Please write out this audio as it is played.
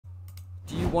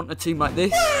want a team like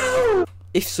this?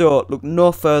 If so, look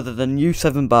no further than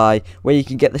U7Buy, where you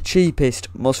can get the cheapest,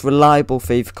 most reliable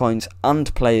FIFA coins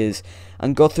and players,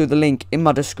 and go through the link in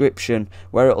my description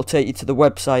where it will take you to the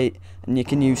website, and you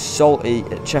can use Saulty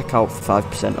at checkout for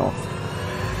 5% off.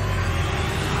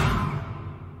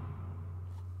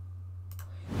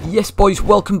 Yes boys,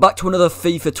 welcome back to another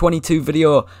FIFA 22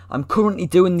 video. I'm currently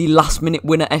doing the last minute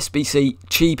winner SBC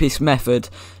cheapest method.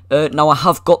 Now I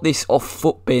have got this off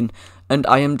FUT, and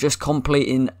I am just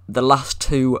completing the last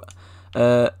two,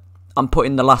 I'm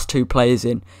putting the last two players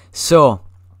in. So,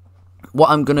 what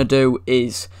I'm going to do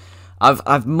is,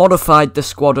 I've modified the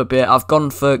squad a bit. I've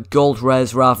gone for gold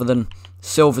rares rather than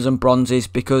silvers and bronzes,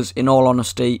 because in all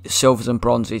honesty, silvers and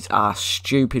bronzes are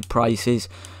stupid prices.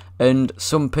 And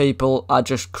some people are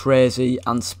just crazy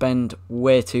and spend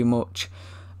way too much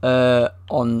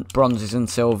on bronzes and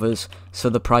silvers, so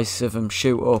the prices of them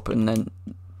shoot up, and then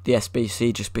the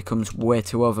SBC just becomes way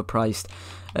too overpriced.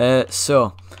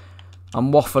 So,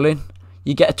 I'm waffling.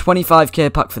 You get a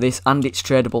 25k pack for this, and it's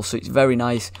tradable, so it's very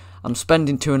nice. I'm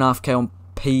spending 2.5k on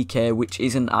PK, which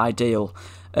isn't ideal.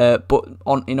 But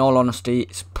in all honesty,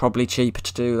 it's probably cheaper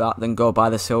to do that than go buy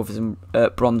the silvers and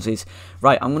bronzes.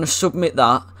 Right, I'm going to submit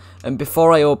that. And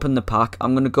before I open the pack,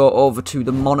 I'm going to go over to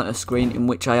the monitor screen in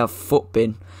which I have FUT,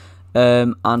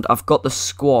 and I've got the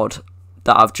squad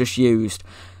that I've just used.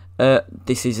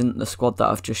 This isn't the squad that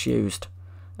I've just used.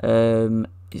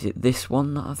 Is it this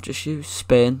one that I've just used?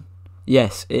 Spain?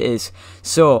 Yes, it is.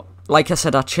 So, like I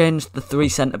said, I changed the 3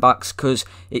 centre-backs because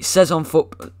it says on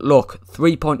FUT, look,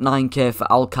 3.9k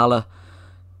for Alcala,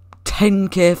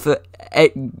 10k for,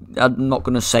 I'm not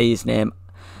going to say his name,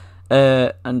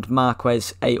 and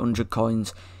Marquez 800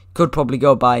 coins. Could probably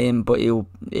go buy him, but he'll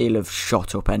have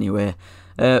shot up anyway.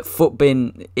 FUT,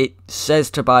 it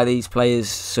says to buy these players,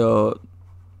 so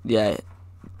yeah,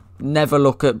 never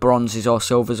look at bronzes or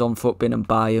silvers on FUT and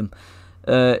buy them.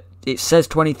 It says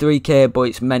 23k, but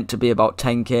it's meant to be about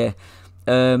 10k.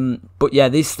 But yeah,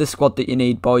 this is the squad that you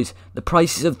need, boys. The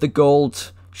prices of the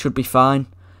golds should be fine.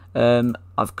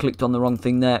 I've clicked on the wrong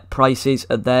thing there. Prices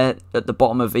are there at the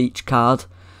bottom of each card.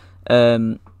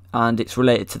 And it's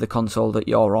related to the console that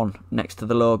you're on, next to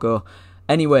the logo.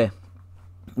 Anyway,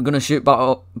 I'm going to shoot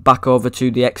back over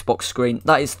to the Xbox screen.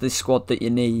 That is the squad that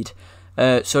you need.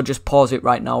 So just pause it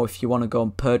right now if you want to go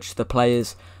and purchase the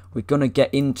players. We're going to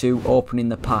get into opening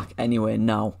the pack anyway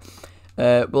now.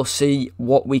 We'll see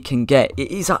what we can get.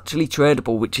 It is actually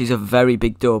tradable, which is a very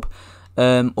big dub.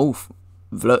 Florian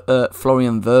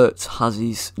Wirtz has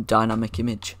his dynamic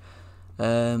image.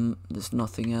 There's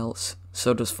nothing else.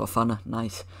 So does Fofana.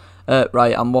 Nice.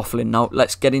 Right, I'm waffling now.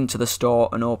 Let's get into the store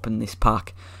and open this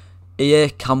pack. Here,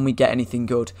 can we get anything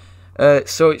good?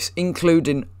 So it's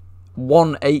including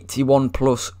 181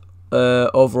 plus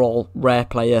overall rare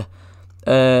player,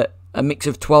 a mix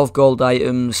of 12 gold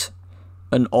items,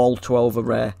 and all 12 are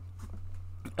rare.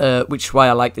 Which is why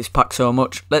I like this pack so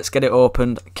much. Let's get it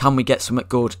opened. Can we get something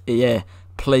good? Yeah,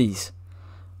 please.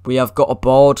 We have got a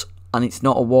board, and it's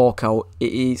not a walkout.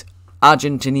 It is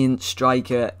Argentinian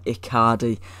striker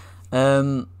Icardi.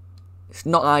 It's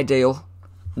not ideal.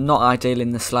 Not ideal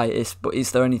in the slightest, but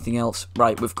is there anything else?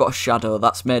 Right, we've got a shadow.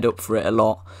 That's made up for it a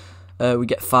lot. We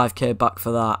get 5k back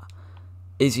for that.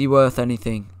 Is he worth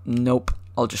anything? Nope.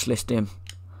 I'll just list him.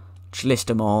 Just list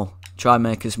them all. Try and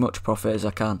make as much profit as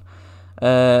I can.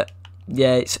 Yeah,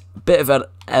 it's a bit of an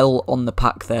L on the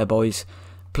pack there, boys.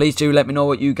 Please do let me know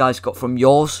what you guys got from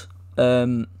yours.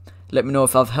 Let me know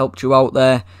if I've helped you out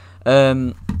there.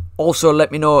 Also,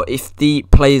 let me know if the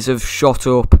players have shot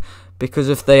up, because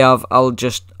if they have, I'll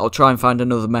try and find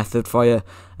another method for you,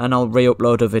 and I'll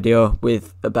re-upload a video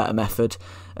with a better method.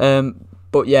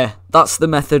 But yeah, that's the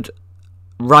method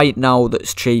right now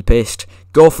that's cheapest.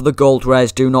 Go for the gold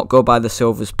rares. Do not go buy the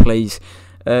silvers, please.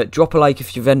 Drop a like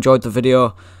if you've enjoyed the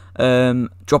video.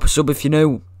 Drop a sub if you're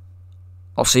new.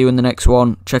 I'll see you in the next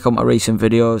one. Check out my recent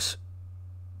videos.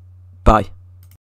 Bye.